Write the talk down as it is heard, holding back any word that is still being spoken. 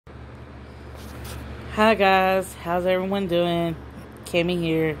Hi guys, how's everyone doing? Cammy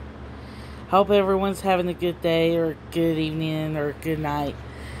here. Hope everyone's having a good day or a good evening or a good night.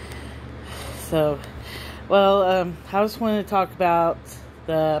 I just wanted to talk about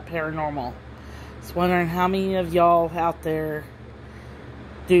the paranormal. Just wondering how many of y'all out there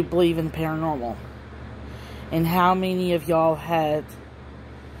do believe in the paranormal, and how many of y'all had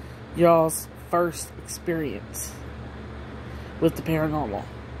y'all's first experience with the paranormal.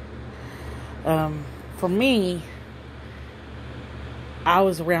 For me, I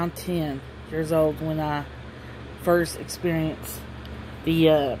was around 10 years old when I first experienced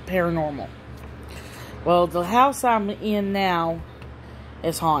the paranormal. Well, the house I'm in now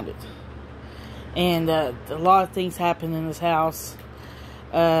is haunted. And a lot of things happen in this house.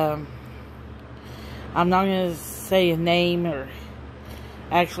 I'm not going to say a name or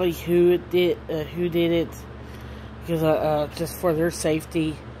actually who did it, because just for their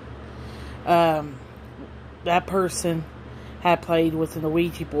safety. That person had played with an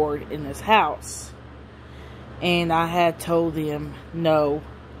Ouija board in this house, and I had told them, no,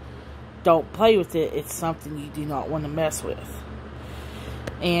 don't play with it. It's something you do not want to mess with.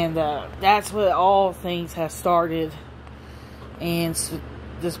 And that's what all things have started. And so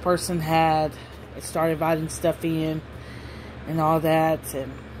this person had started inviting stuff in and all that,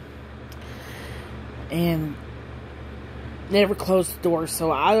 and never closed the door.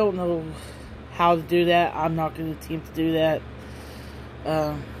 So I don't know how to do that. I'm not going to attempt to do that.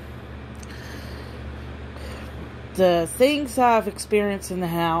 The things I've experienced in the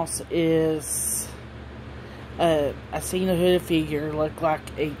house is I seen a hooded figure look like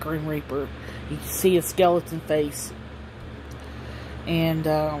a Grim Reaper. You can see a skeleton face, and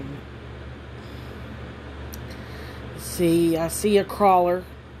I see a crawler.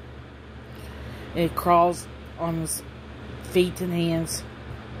 It crawls on its feet and hands,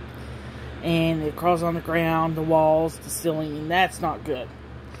 and it crawls on the ground, the walls, the ceiling, and that's not good.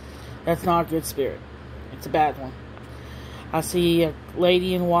 That's not a good spirit. It's a bad one. I see a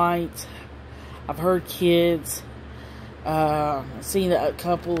lady in white. I've heard kids. I've seen a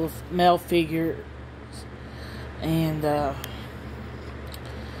couple of male figures, and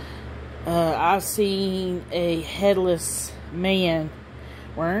I've seen a headless man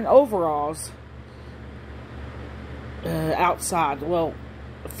wearing overalls outside. Well,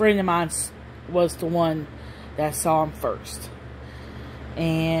 a friend of mine was the one that saw him first,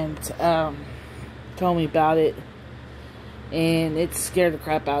 and told me about it, and it scared the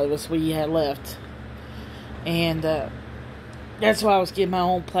crap out of us. We had left, and that's why I was getting my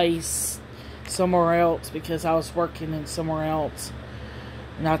own place somewhere else, because I was working in somewhere else,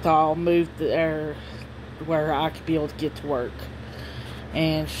 and I thought I'll move there where I could be able to get to work.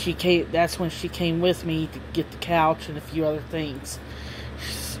 And she came. That's when she came with me to get the couch and a few other things.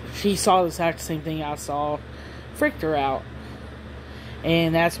 She saw the exact same thing I saw. Freaked her out.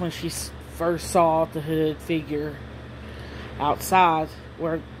 And that's when she first saw the hooded figure outside,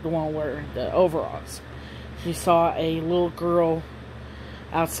 where the one wearing the overalls. She saw a little girl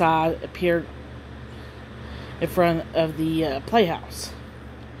outside appear in front of the playhouse.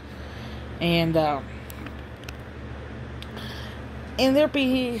 And there'll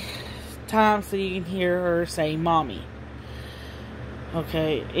be times that you can hear her say, "Mommy."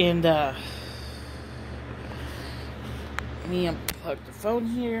 Okay, and let me unplug the phone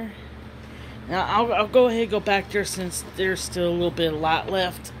here. Now, I'll go ahead and go back there since there's still a little bit of light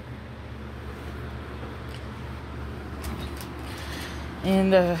left.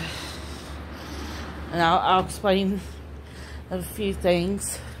 And I'll explain a few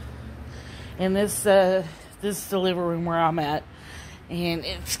things. And this is the living room where I'm at. And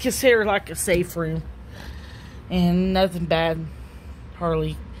it's considered like a safe room. And nothing bad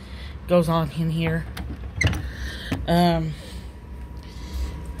hardly goes on in here. The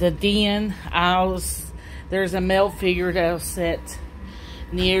den, there's a male figure that was set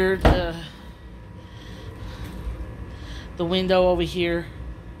near the window over here.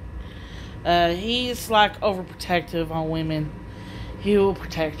 He's like overprotective on women. He will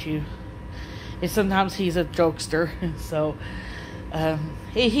protect you. And sometimes he's a jokester. So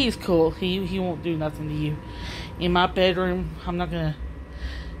he's cool. He won't do nothing to you. In my bedroom, I'm not gonna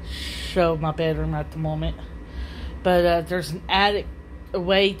show my bedroom at the moment, but there's an attic, a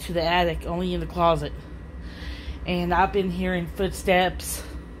way to the attic, only in the closet. And I've been hearing footsteps,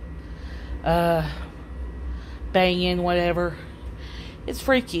 banging, whatever. It's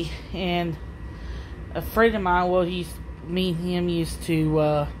freaky. And a friend of mine, well, me and him used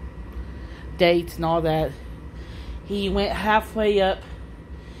to date and all that. He went halfway up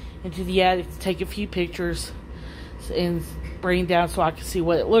into the attic to take a few pictures and bring it down so I could see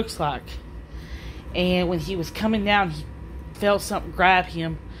what it looks like. And when he was coming down, he felt something grab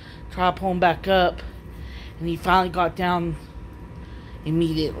him, try to pull him back up, and he finally got down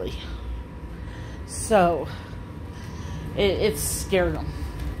immediately. So it scared him.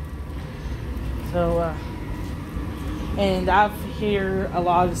 So and I've hear a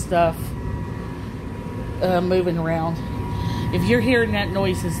lot of stuff moving around. If you're hearing that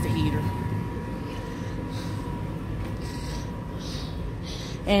noise, it's the heater.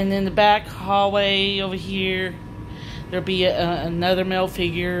 And in the back hallway over here, there'll be another male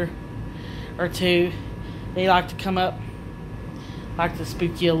figure or two. They like to come up, like to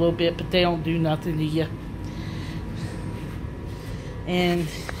spook you a little bit, but they don't do nothing to you. And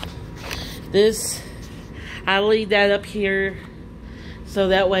this, I leave that up here so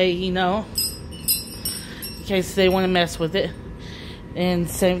that way, you know, in case they want to mess with it. And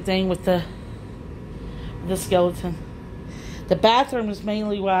same thing with the skeleton. The bathroom is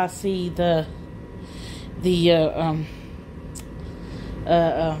mainly where I see the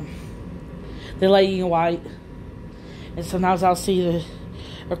lady in white, and sometimes I'll see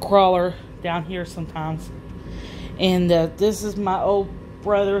a crawler down here sometimes. And this is my old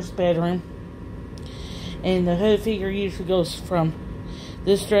brother's bedroom, and the hood figure usually goes from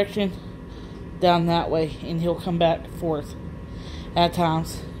this direction down that way, and he'll come back and forth at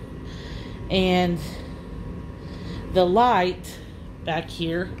times. And the light back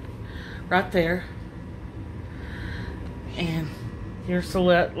here, right there, and here's the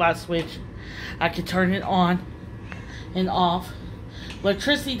light switch. I can turn it on and off.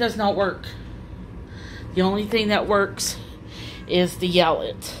 Electricity does not work. The only thing that works is the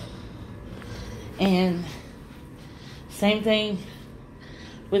outlet. And same thing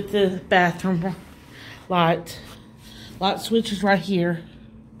with the bathroom light. Light switch is right here,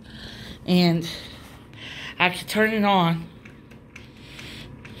 and I can turn it on.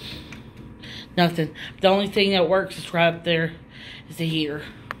 Nothing. The only thing that works is right up there is the heater.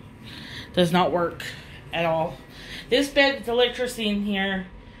 Does not work at all. This bed with electricity in here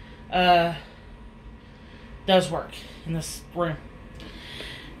does work in this room.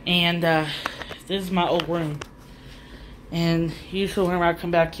 And this is my old room. And usually whenever I come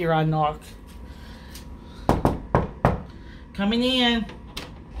back here, I knock. Coming in.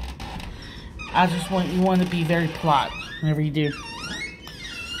 I just want you to be very polite whenever you do.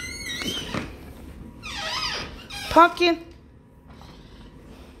 Pumpkin.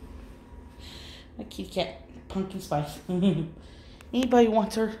 A kitty cat. Pumpkin spice. Anybody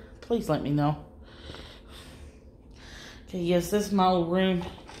wants her, please let me know. Okay, yes, this is my old room.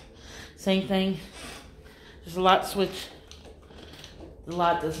 Same thing. There's a light switch. The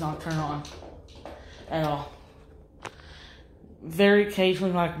light does not turn on at all. Very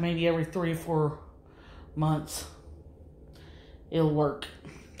occasionally, like maybe every 3 or 4 months, it'll work.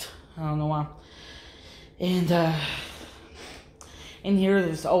 I don't know why. And in here,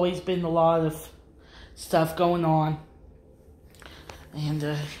 there's always been a lot of stuff going on.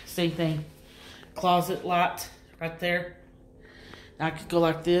 And same thing. Closet light right there. I could go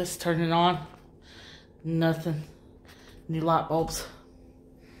like this, turn it on. Nothing. New light bulbs.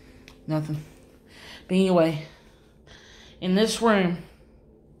 Nothing. But anyway, in this room,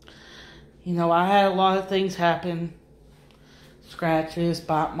 you know, I had a lot of things happen. Scratches,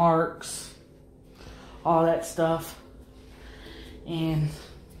 bite marks, all that stuff. And,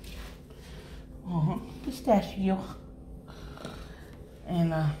 oh, pistachio.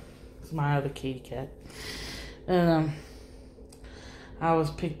 And, it's my other kitty cat. And, I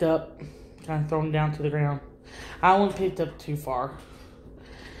was picked up, kind of thrown down to the ground. I wasn't picked up too far.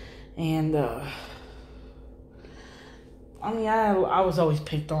 And, I mean, I was always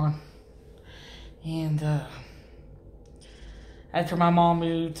picked on. And, after my mom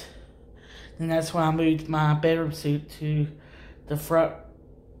moved, then that's when I moved my bedroom suite to the front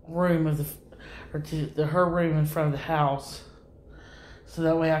room of her room in front of the house. So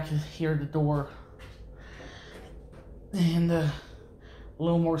that way I could hear the door. And, a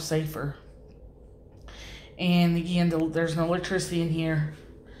little more safer. And again, there's no electricity in here.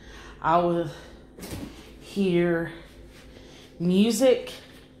 I would hear music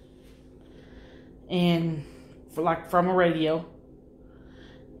and from a radio.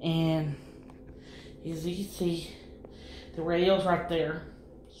 And as you can see, the radio's right there.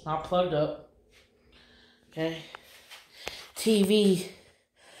 It's not plugged up. Okay. TV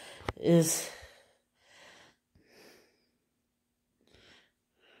is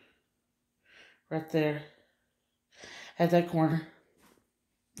right there at that corner.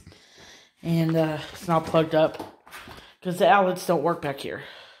 And it's not plugged up because the outlets don't work back here.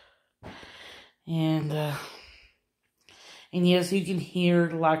 And yes, you can hear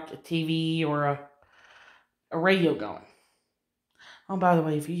like a TV or a radio going. Oh, by the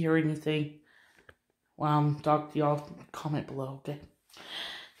way, if you hear anything while I'm talking to y'all, comment below, okay?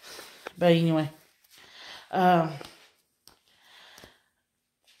 But anyway, a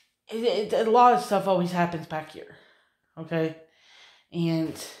lot of stuff always happens back here, okay?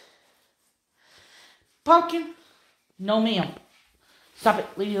 And Pumpkin, no ma'am. Stop it,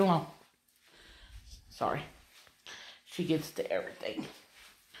 leave it alone. Sorry. She gets to everything.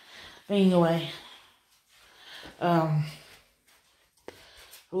 But anyway, a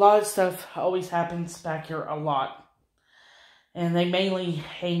lot of stuff always happens back here a lot. And they mainly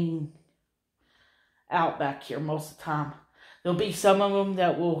hang out back here most of the time. There'll be some of them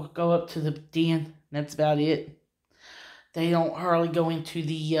that will go up to the den. That's about it. They don't hardly go into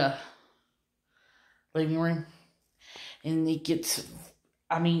the living room. And it gets,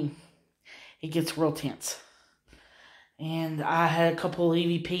 it gets real tense. And I had a couple of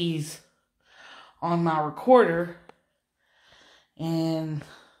EVPs on my recorder. And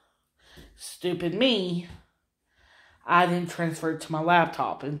stupid me, I didn't transfer it to my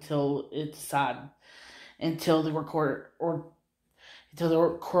laptop until the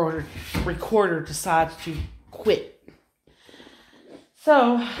recorder decides to quit.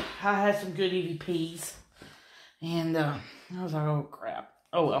 So I had some good EVPs, and I was like, oh crap,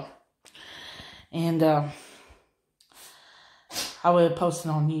 oh well. And I would have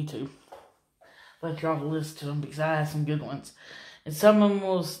posted on YouTube, let y'all listen to them because I had some good ones, and some of them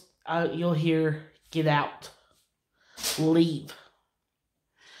was you'll hear "get out." Leave.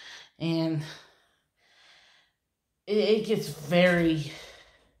 And it gets very,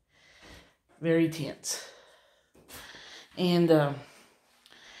 very tense. And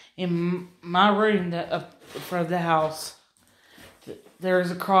in my room that up front of the house,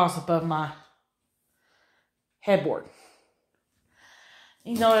 there's a cross above my headboard.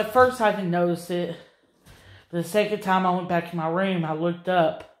 You know, at first I didn't notice it. But the second time I went back in my room, I looked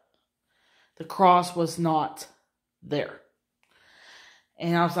up. The cross was not there.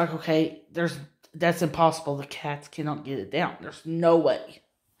 And I was like, okay, that's impossible. The cats cannot get it down. There's no way.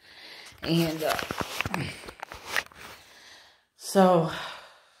 And so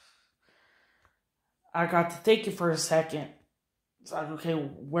I got to thinking for a second. It's like, okay,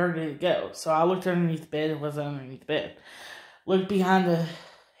 where did it go? So I looked underneath the bed. It wasn't underneath the bed. Looked behind the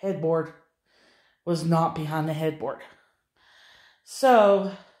headboard. Was not behind the headboard.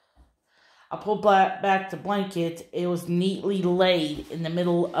 So I pulled back the blanket. It was neatly laid in the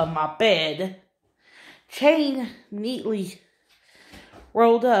middle of my bed. Chain neatly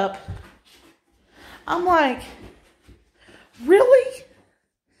rolled up. I'm like, really?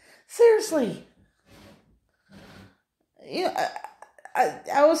 Seriously? Yeah,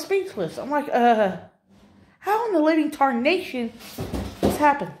 I was speechless. I'm like, how in the living tarnation this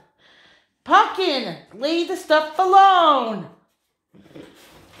happened? Pumpkin, leave the stuff alone.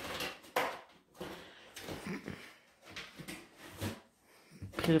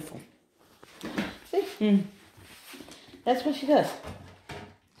 Pitiful. See? That's what she does.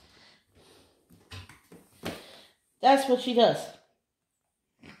 That's what she does.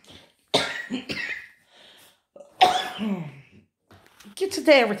 Gets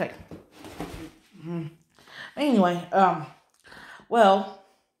into everything. Anyway, well,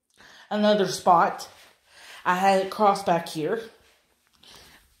 another spot. I had it crossed back here.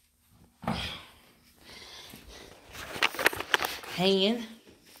 Hanging.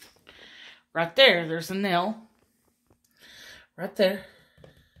 Right there, there's a nail. Right there.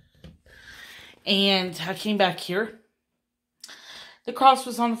 And I came back here. The cross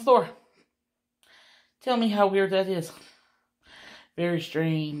was on the floor. Tell me how weird that is. Very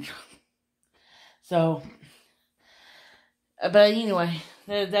strange. So, but anyway,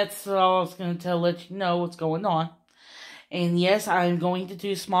 that's all I was going to let you know what's going on. And yes, I'm going to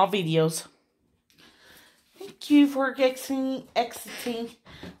do small videos. Thank you for exiting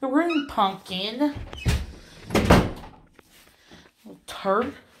the room, Pumpkin. Little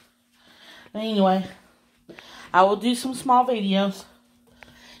turd. But anyway, I will do some small videos.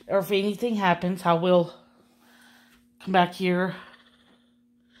 Or if anything happens, I will come back here.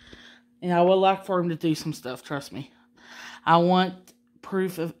 And I would like for him to do some stuff, trust me. I want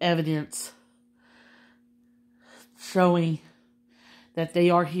proof of evidence showing that they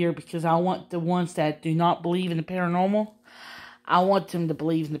are here, because I want the ones that do not believe in the paranormal, I want them to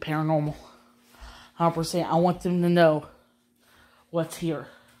believe in the paranormal. 100%. I want them to know what's here.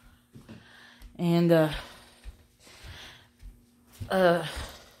 And I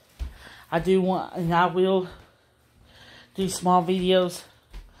do want, and I will do small videos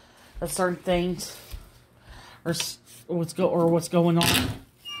of certain things, or what's going on.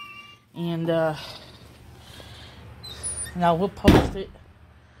 And and I will post it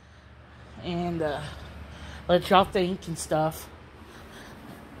and let y'all think and stuff,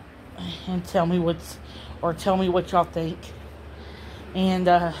 and tell me what y'all think.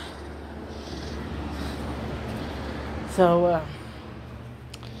 And so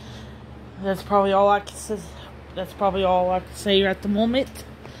that's probably all I can say. That's probably all I can say at the moment.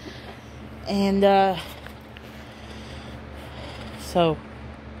 And so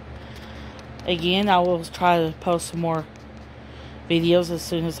again, I will try to post some more videos as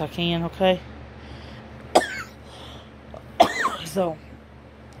soon as I can, okay? So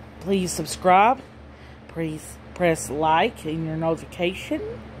please subscribe, please press like and your notification,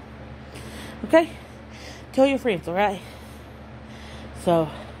 okay? Tell your friends, alright? So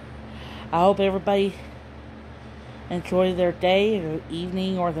I hope everybody enjoy their day or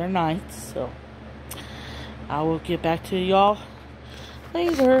evening or their night. So I will get back to y'all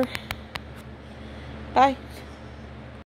later. Bye.